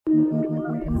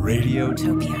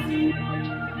Radiotopia.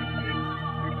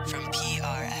 From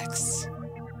PRX.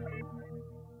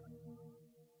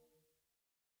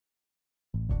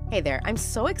 Hey there, I'm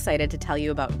so excited to tell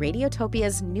you about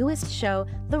Radiotopia's newest show,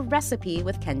 The Recipe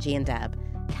with Kenji and Deb.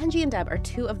 Kenji and Deb are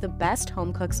two of the best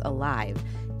home cooks alive.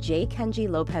 J. Kenji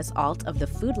Lopez Alt of The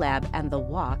Food Lab and The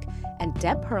Walk, and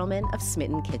Deb Perlman of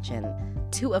Smitten Kitchen.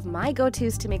 Two of my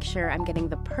go-tos to make sure I'm getting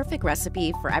the perfect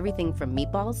recipe for everything from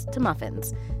meatballs to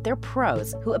muffins. They're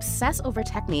pros who obsess over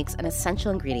techniques and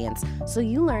essential ingredients, so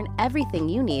you learn everything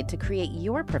you need to create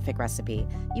your perfect recipe.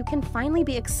 You can finally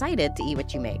be excited to eat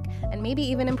what you make, and maybe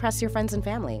even impress your friends and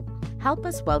family. Help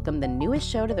us welcome the newest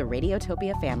show to the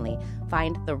Radiotopia family.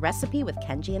 Find The Recipe with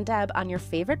Kenji and Deb on your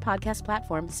favorite podcast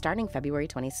platform starting February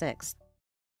 26th.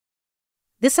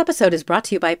 This episode is brought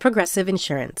to you by Progressive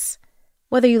Insurance.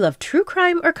 Whether you love true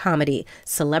crime or comedy,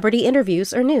 celebrity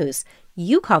interviews or news,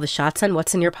 you call the shots on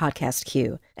what's in your podcast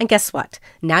queue. And guess what?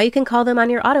 Now you can call them on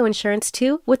your auto insurance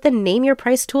too with the Name Your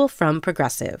Price tool from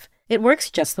Progressive. It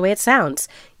works just the way it sounds.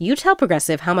 You tell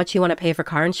Progressive how much you want to pay for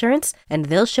car insurance, and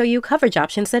they'll show you coverage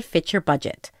options that fit your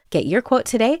budget. Get your quote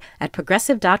today at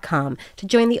Progressive.com to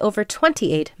join the over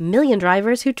 28 million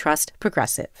drivers who trust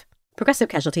Progressive. Progressive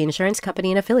Casualty Insurance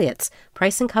Company and Affiliates.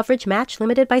 Price and coverage match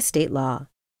limited by state law.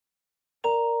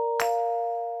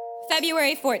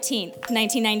 February 14th,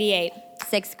 1998.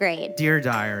 6th grade. Dear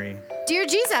Diary. Dear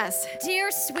Jesus.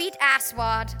 Dear sweet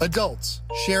asswad. Adults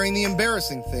sharing the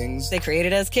embarrassing things they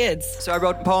created as kids. So I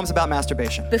wrote poems about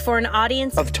masturbation. Before an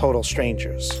audience of total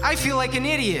strangers. I feel like an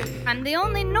idiot. I'm the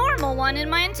only normal one in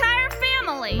my entire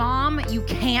family. Mom, you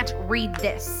can't read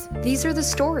this. These are the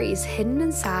stories hidden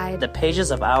inside the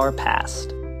pages of our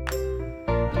past.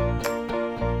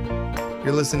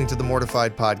 You're listening to the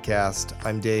Mortified Podcast.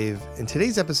 I'm Dave, and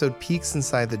today's episode peeks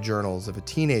inside the journals of a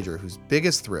teenager whose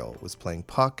biggest thrill was playing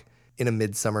Puck in A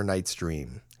Midsummer Night's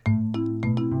Dream.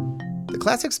 The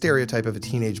classic stereotype of a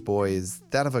teenage boy is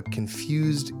that of a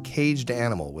confused, caged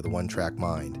animal with a one-track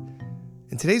mind.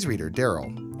 And today's reader,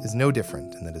 Darryl, is no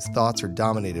different in that his thoughts are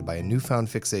dominated by a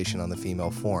newfound fixation on the female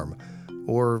form,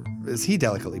 or, as he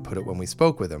delicately put it when we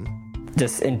spoke with him,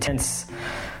 this intense,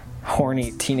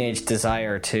 horny teenage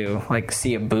desire to,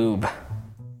 see a boob.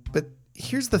 But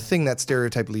here's the thing that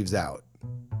stereotype leaves out.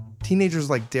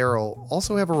 Teenagers like Darryl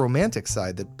also have a romantic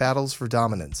side that battles for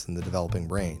dominance in the developing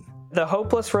brain. The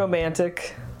hopeless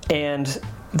romantic and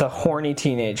the horny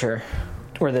teenager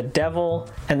were the devil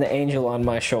and the angel on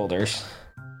my shoulders.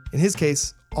 In his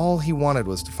case, all he wanted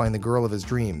was to find the girl of his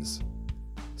dreams.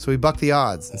 So he bucked the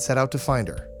odds and set out to find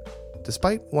her,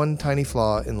 despite one tiny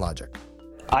flaw in logic.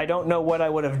 I don't know what I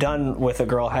would have done with a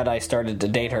girl had I started to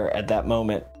date her at that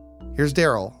moment. Here's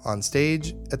Darryl on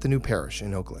stage at the New Parish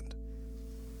in Oakland.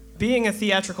 Being a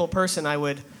theatrical person, I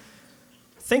would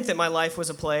think that my life was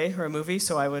a play or a movie,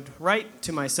 so I would write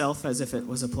to myself as if it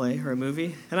was a play or a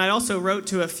movie. And I also wrote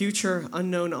to a future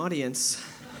unknown audience,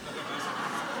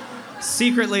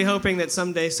 secretly hoping that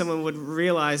someday someone would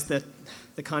realize that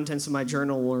the contents of my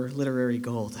journal were literary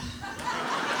gold.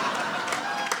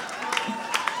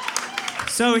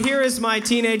 So here is my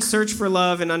teenage search for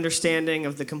love and understanding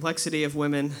of the complexity of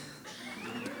women.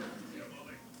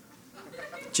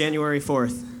 January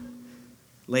 4th.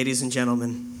 Ladies and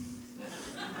gentlemen.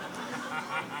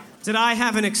 Did I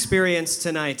have an experience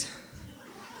tonight?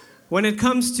 When it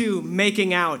comes to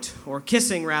making out, or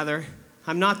kissing rather,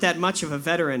 I'm not that much of a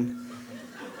veteran.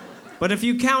 But if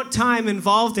you count time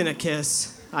involved in a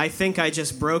kiss, I think I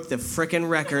just broke the frickin'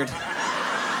 record.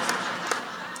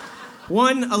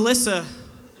 One, Alyssa,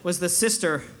 was the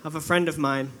sister of a friend of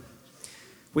mine.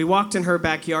 We walked in her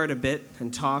backyard a bit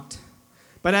and talked,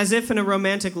 but as if in a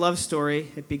romantic love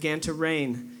story, it began to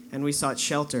rain, and we sought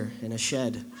shelter in a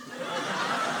shed.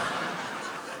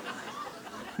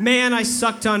 Man, I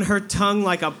sucked on her tongue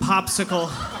like a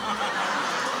popsicle.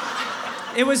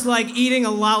 It was like eating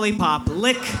a lollipop.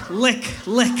 Lick, lick,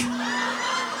 lick.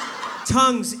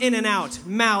 Tongues in and out,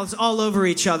 mouths all over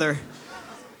each other.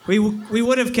 We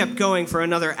would have kept going for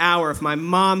another hour if my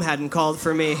mom hadn't called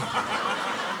for me.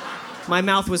 My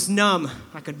mouth was numb.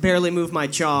 I could barely move my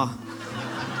jaw.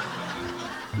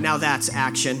 Now that's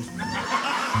action.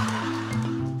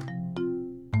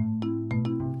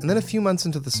 And then a few months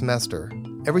into the semester,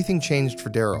 everything changed for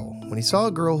Darryl when he saw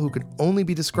a girl who could only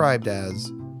be described as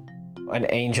an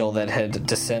angel that had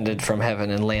descended from heaven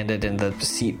and landed in the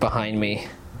seat behind me.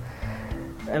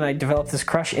 And I developed this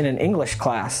crush in an English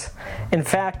class. In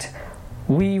fact,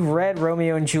 we read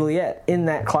Romeo and Juliet in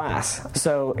that class.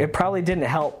 So it probably didn't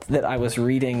help that I was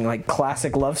reading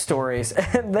classic love stories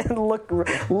and then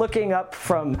looking up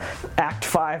from Act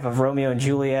 5 of Romeo and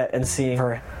Juliet and seeing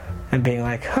her and being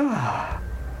like,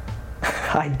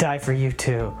 I'd die for you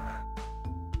too.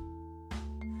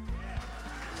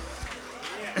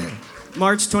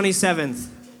 March 27th.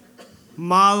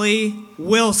 Molly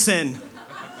Wilson.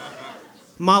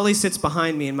 Molly sits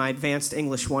behind me in my advanced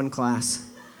English 1 class.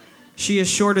 She is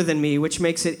shorter than me, which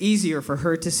makes it easier for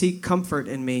her to seek comfort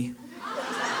in me.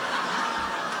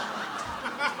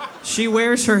 She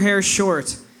wears her hair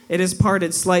short. It is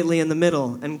parted slightly in the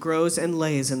middle and grows and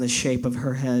lays in the shape of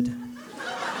her head.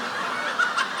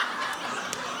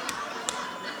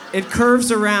 It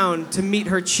curves around to meet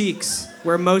her cheeks,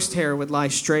 where most hair would lie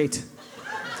straight.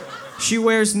 She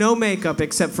wears no makeup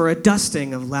except for a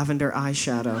dusting of lavender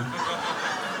eyeshadow.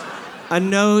 A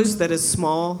nose that is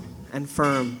small and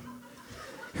firm.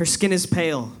 Her skin is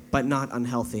pale, but not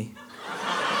unhealthy.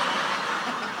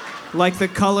 Like the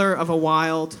color of a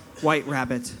wild white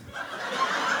rabbit.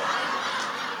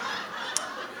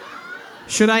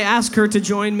 Should I ask her to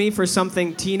join me for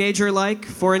something teenager-like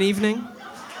for an evening?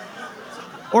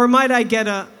 Or might I get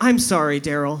a, I'm sorry,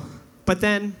 Darryl, but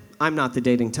then I'm not the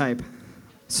dating type.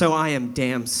 So I am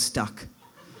damn stuck.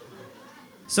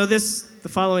 So the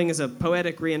following is a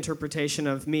poetic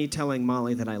reinterpretation of me telling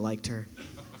Molly that I liked her.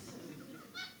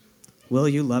 Will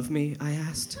you love me? I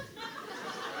asked.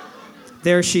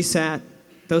 There she sat,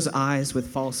 those eyes with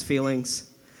false feelings,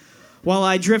 while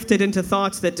I drifted into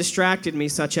thoughts that distracted me,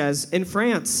 such as, in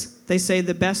France, they say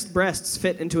the best breasts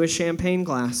fit into a champagne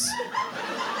glass.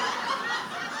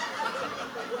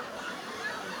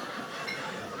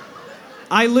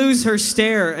 I lose her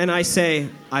stare and I say,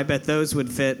 I bet those would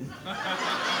fit.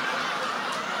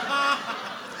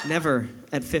 Never,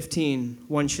 at 15,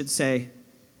 one should say,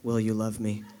 will you love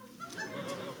me?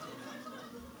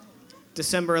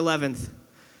 December 11th.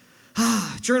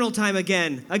 Journal time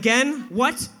again. Again?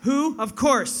 What? Who? Of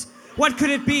course. What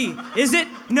could it be? Is it?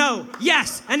 No.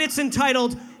 Yes. And it's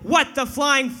entitled, What the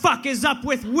Flying Fuck is Up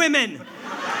with Women?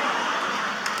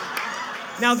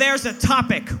 Now there's a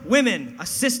topic. Women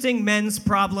assisting men's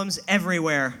problems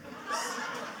everywhere.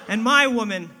 And my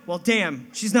woman, well,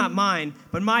 damn, she's not mine,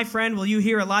 but my friend, will you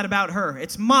hear a lot about her?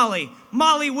 It's Molly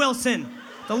Wilson,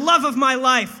 the love of my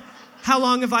life. How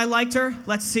long have I liked her?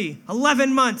 Let's see,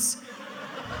 11 months.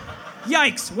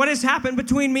 Yikes, what has happened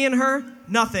between me and her?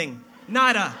 Nothing,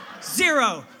 nada,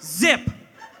 zero, zip.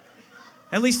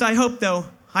 At least I hope, though,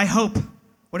 I hope.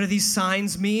 What do these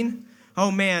signs mean? Oh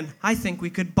man, I think we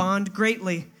could bond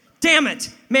greatly. Damn it,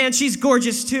 man, she's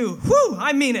gorgeous too. Whew,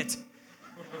 I mean it.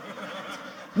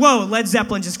 Whoa, Led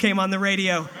Zeppelin just came on the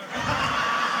radio.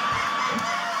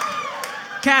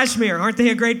 Kashmir, aren't they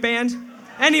a great band?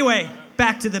 Anyway,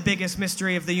 back to the biggest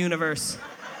mystery of the universe.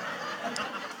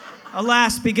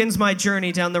 Alas, begins my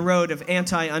journey down the road of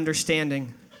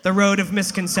anti-understanding, the road of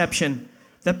misconception,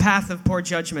 the path of poor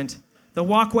judgment, the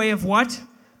walkway of what?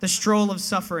 The stroll of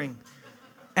suffering,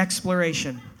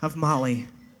 exploration of Molly.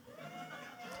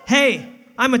 Hey,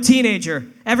 I'm a teenager.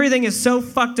 Everything is so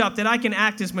fucked up that I can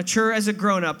act as mature as a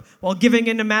grown-up while giving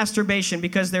into masturbation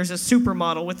because there's a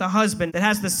supermodel with a husband that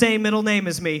has the same middle name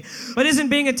as me. But isn't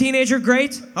being a teenager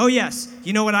great? Oh yes.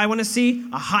 You know what I want to see?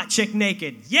 A hot chick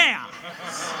naked. Yeah!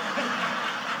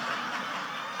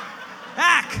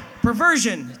 Ack!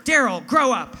 Perversion. Darryl,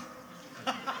 grow up.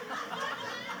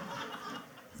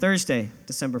 Thursday,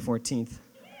 December 14th.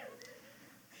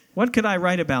 What could I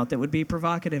write about that would be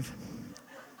provocative?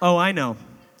 Oh, I know.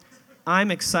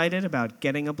 I'm excited about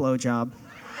getting a blowjob.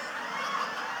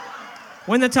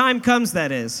 When the time comes,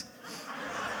 that is.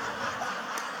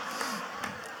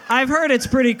 I've heard it's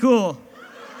pretty cool.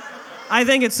 I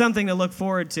think it's something to look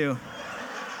forward to.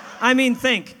 I mean,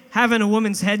 think, having a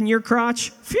woman's head in your crotch?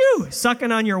 Phew,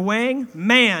 sucking on your wang?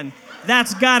 Man,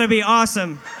 that's gotta be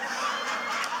awesome.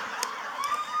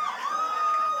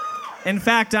 In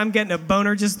fact, I'm getting a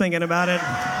boner just thinking about it.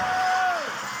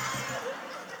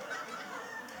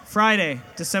 Friday,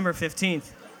 December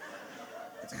 15th.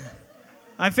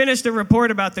 I finished a report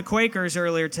about the Quakers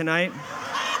earlier tonight.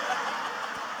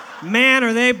 Man,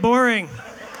 are they boring.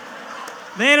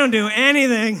 They don't do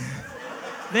anything.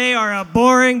 They are a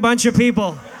boring bunch of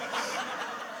people.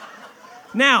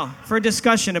 Now, for a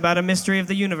discussion about a mystery of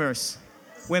the universe.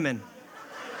 Women.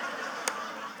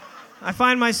 I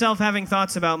find myself having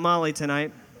thoughts about Molly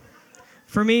tonight.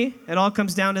 For me, it all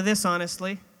comes down to this,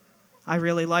 honestly. I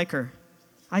really like her.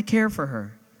 I care for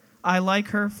her. I like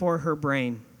her for her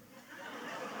brain.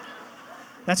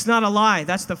 That's not a lie.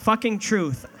 That's the fucking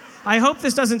truth. I hope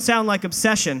this doesn't sound like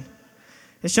obsession.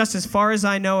 It's just as far as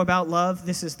I know about love,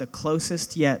 this is the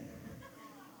closest yet.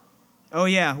 Oh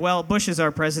yeah, well, Bush is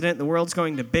our president. The world's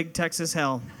going to big Texas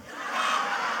hell.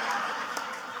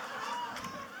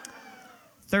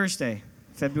 Thursday,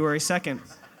 February 2nd.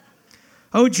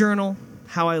 Oh, journal,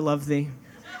 how I love thee.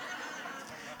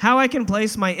 How I can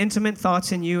place my intimate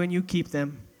thoughts in you and you keep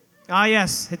them. Ah,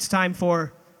 yes, it's time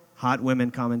for hot women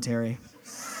commentary.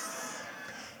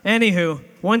 Anywho,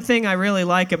 one thing I really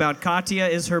like about Katya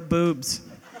is her boobs.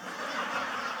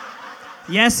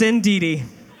 Yes, indeedy.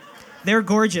 They're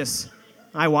gorgeous.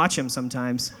 I watch them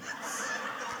sometimes.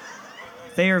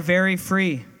 They are very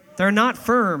free. They're not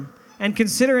firm, and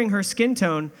considering her skin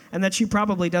tone and that she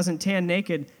probably doesn't tan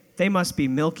naked, they must be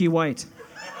milky white.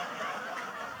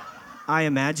 I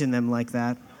imagine them like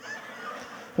that.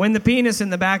 When the penis in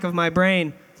the back of my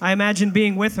brain, I imagine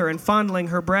being with her and fondling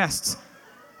her breasts.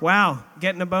 Wow,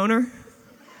 getting a boner?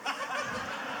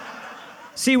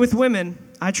 See, with women,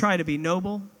 I try to be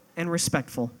noble and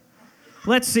respectful.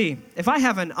 Let's see, if I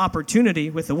have an opportunity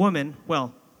with a woman,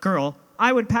 well, girl,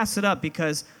 I would pass it up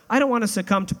because I don't want to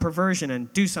succumb to perversion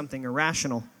and do something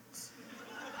irrational.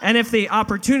 And if the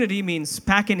opportunity means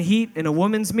packing heat in a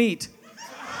woman's meat,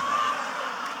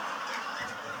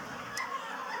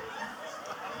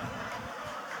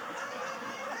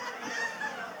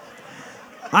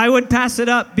 I would pass it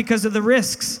up because of the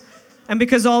risks and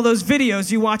because all those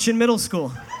videos you watch in middle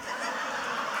school.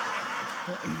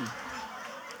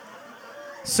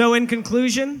 So in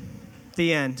conclusion,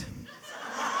 the end.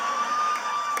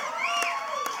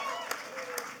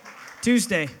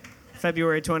 Tuesday,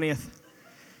 February 20th.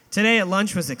 Today at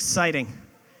lunch was exciting.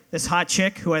 This hot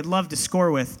chick who I'd love to score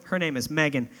with, her name is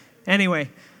Megan. Anyway,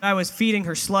 I was feeding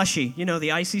her slushy, you know,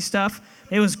 the icy stuff.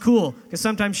 It was cool, because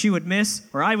sometimes she would miss,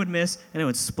 or I would miss, and it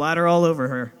would splatter all over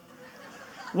her.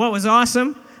 What was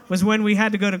awesome was when we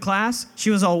had to go to class, she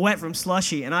was all wet from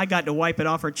slushy, and I got to wipe it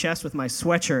off her chest with my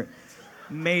sweatshirt.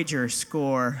 Major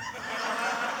score.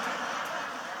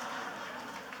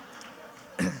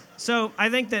 So I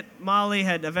think that Molly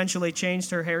had eventually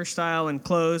changed her hairstyle and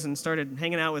clothes and started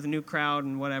hanging out with a new crowd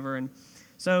and whatever. And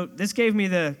so this gave me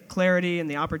the clarity and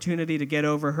the opportunity to get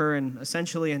over her and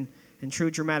essentially in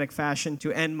true dramatic fashion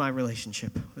to end my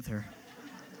relationship with her.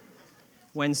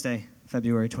 Wednesday,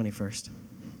 February 21st.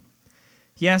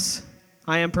 Yes,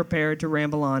 I am prepared to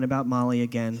ramble on about Molly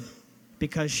again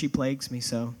because she plagues me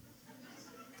so.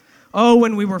 Oh,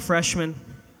 when we were freshmen,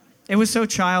 it was so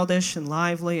childish and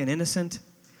lively and innocent.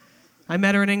 I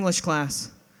met her in English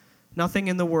class. Nothing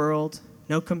in the world,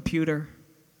 no computer,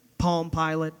 Palm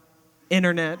Pilot,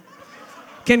 internet,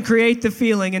 can create the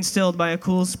feeling instilled by a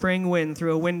cool spring wind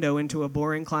through a window into a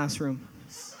boring classroom.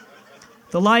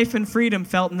 The life and freedom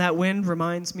felt in that wind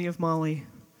reminds me of Molly.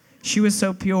 She was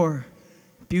so pure,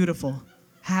 beautiful,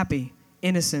 happy,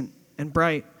 innocent, and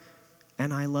bright,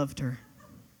 and I loved her.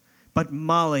 But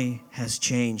Molly has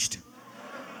changed.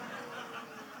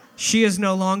 She is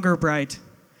no longer bright.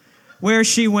 Where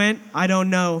she went, I don't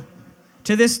know.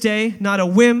 To this day, not a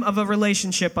whim of a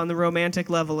relationship on the romantic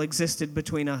level existed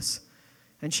between us,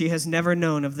 and she has never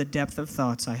known of the depth of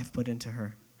thoughts I have put into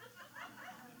her.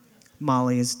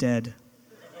 Molly is dead.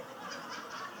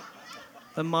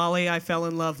 The Molly I fell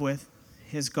in love with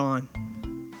is gone.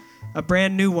 A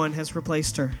brand new one has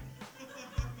replaced her.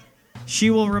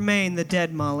 She will remain the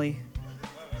dead Molly,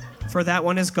 for that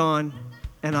one is gone,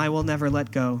 and I will never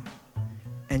let go,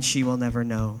 and she will never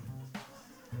know.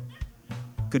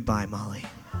 Goodbye, Molly.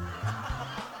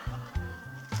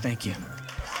 Thank you.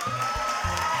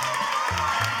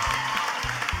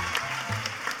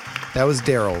 That was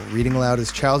Darryl reading aloud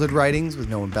his childhood writings with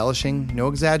no embellishing, no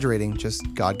exaggerating,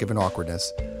 just God-given awkwardness,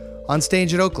 on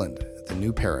stage at Oakland at the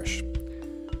new parish.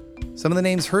 Some of the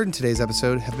names heard in today's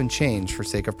episode have been changed for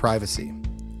sake of privacy.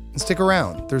 And stick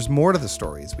around, there's more to the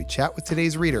story as we chat with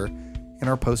today's reader in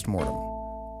our postmortem.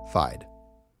 Fide.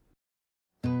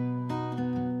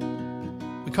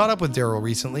 We caught up with Darryl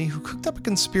recently, who cooked up a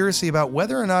conspiracy about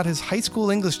whether or not his high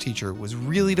school English teacher was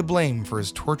really to blame for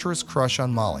his torturous crush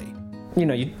on Molly. You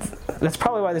know, that's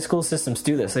probably why the school systems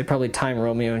do this. They probably time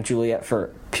Romeo and Juliet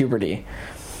for puberty,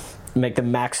 make the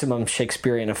maximum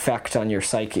Shakespearean effect on your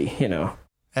psyche, you know.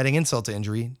 Adding insult to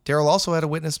injury, Darryl also had to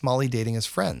witness Molly dating his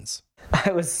friends.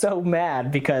 I was so mad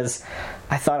because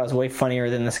I thought I was way funnier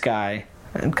than this guy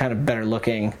and kind of better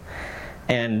looking.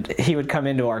 And he would come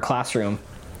into our classroom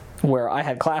where I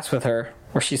had class with her,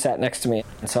 where she sat next to me.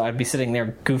 And so I'd be sitting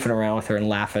there goofing around with her and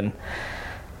laughing.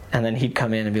 And then he'd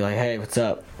come in and be like, "Hey, what's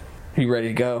up? You ready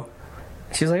to go?"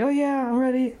 She's like, "Oh yeah, I'm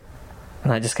ready."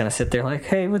 And I just kind of sit there like,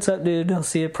 "Hey, what's up, dude? I'll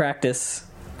see you at practice.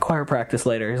 Choir practice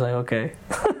later." He's like, "Okay."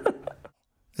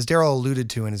 As Darryl alluded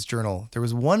to in his journal, there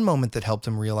was one moment that helped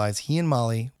him realize he and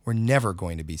Molly were never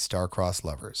going to be star-crossed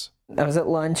lovers. I was at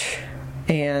lunch,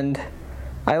 and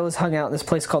I always hung out in this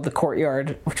place called the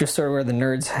Courtyard, which was sort of where the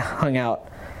nerds hung out.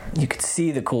 You could see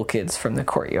the cool kids from the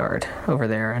Courtyard over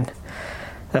there, and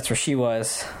that's where she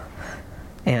was.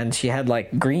 And she had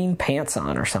like green pants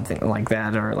on or something like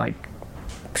that, or like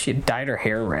she had dyed her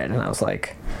hair red, and I was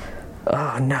like,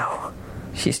 oh no,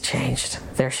 she's changed.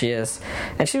 There she is.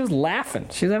 And she was laughing.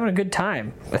 She was having a good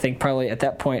time. I think probably at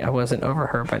that point I wasn't over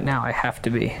her, but now I have to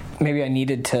be. Maybe I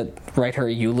needed to write her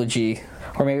a eulogy,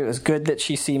 or maybe it was good that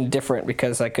she seemed different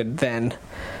because I could then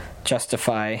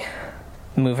justify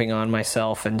moving on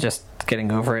myself and just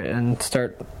getting over it and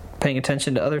start paying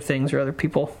attention to other things or other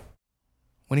people.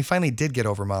 When he finally did get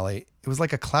over Molly, it was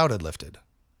like a cloud had lifted.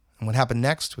 And what happened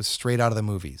next was straight out of the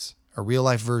movies, a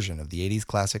real-life version of the 80s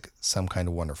classic Some Kind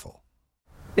of Wonderful.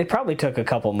 It probably took a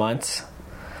couple months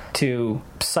to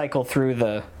cycle through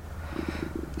the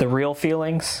real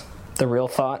feelings, the real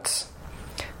thoughts,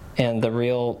 and the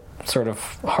real sort of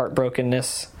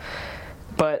heartbrokenness.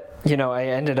 But, you know, I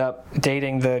ended up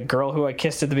dating the girl who I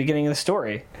kissed at the beginning of the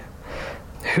story,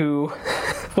 who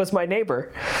was my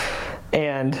neighbor,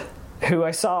 and who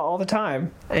I saw all the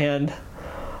time. And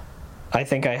I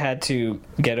think I had to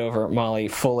get over Molly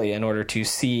fully in order to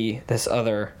see this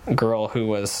other girl who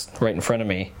was right in front of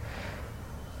me.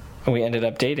 And we ended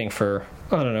up dating for,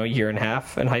 I don't know, a year and a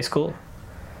half in high school.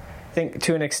 I think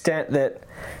to an extent that,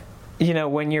 you know,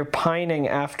 when you're pining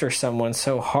after someone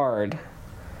so hard,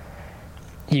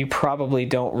 you probably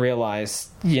don't realize,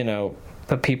 you know,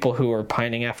 the people who are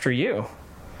pining after you.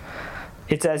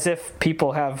 It's as if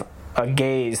people have a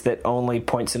gaze that only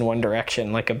points in one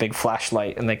direction, like a big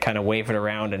flashlight, and they kind of wave it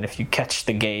around, and if you catch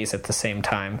the gaze at the same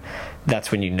time, that's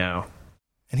when you know.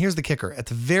 And here's the kicker. At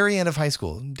the very end of high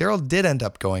school, Darryl did end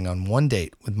up going on one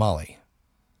date with Molly.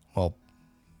 Well,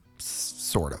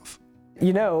 sort of.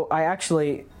 You know, I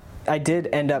did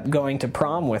end up going to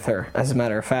prom with her, as a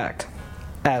matter of fact,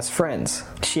 as friends.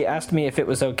 She asked me if it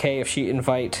was okay if she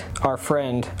invite our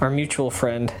friend, our mutual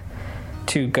friend,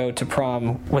 to go to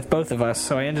prom with both of us.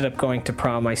 So I ended up going to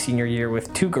prom my senior year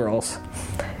with two girls.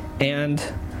 And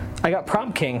I got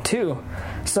prom king, too.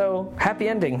 So, happy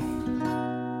ending.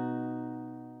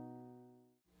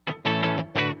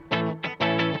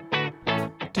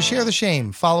 To share the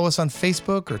shame, follow us on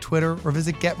Facebook or Twitter, or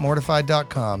visit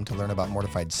getmortified.com to learn about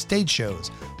Mortified stage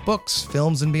shows, books,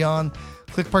 films, and beyond.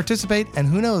 Click participate, and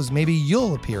who knows, maybe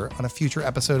you'll appear on a future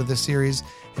episode of this series.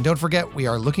 And don't forget, we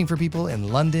are looking for people in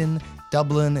London,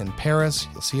 Dublin, and Paris.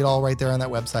 You'll see it all right there on that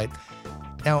website.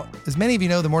 Now, as many of you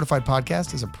know, the Mortified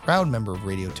podcast is a proud member of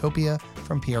Radiotopia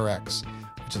from PRX,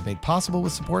 which is made possible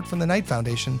with support from the Knight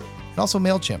Foundation and also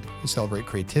MailChimp, who celebrate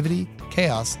creativity,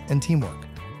 chaos, and teamwork.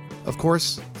 Of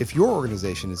course, if your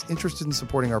organization is interested in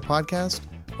supporting our podcast,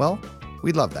 well,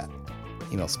 we'd love that.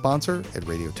 Email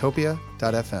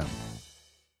sponsor@radiotopia.fm.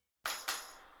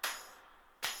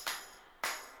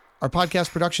 Our podcast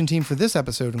production team for this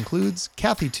episode includes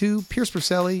Kathy Tu, Pierce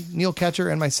Purcelli, Neil Ketcher,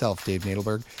 and myself, Dave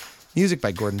Nadelberg. Music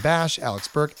by Gordon Bash, Alex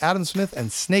Burke, Adam Smith,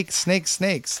 and Snakes.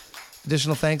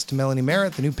 Additional thanks to Melanie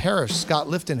Merritt, The New Parish, Scott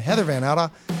Lifton, Heather Van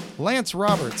Outta, Lance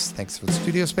Roberts, thanks for the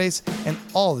studio space, and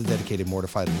all the dedicated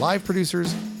Mortified live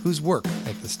producers whose work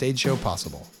make the stage show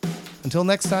possible. Until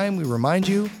next time, we remind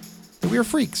you that we are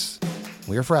freaks,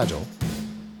 we are fragile,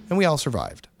 and we all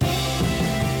survived.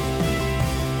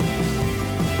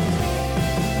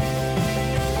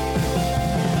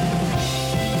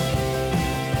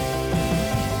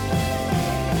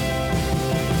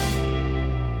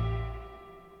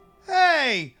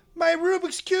 Hey, my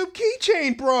Rubik's Cube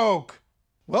keychain broke.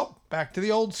 Well, back to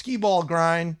the old skee ball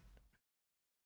grind.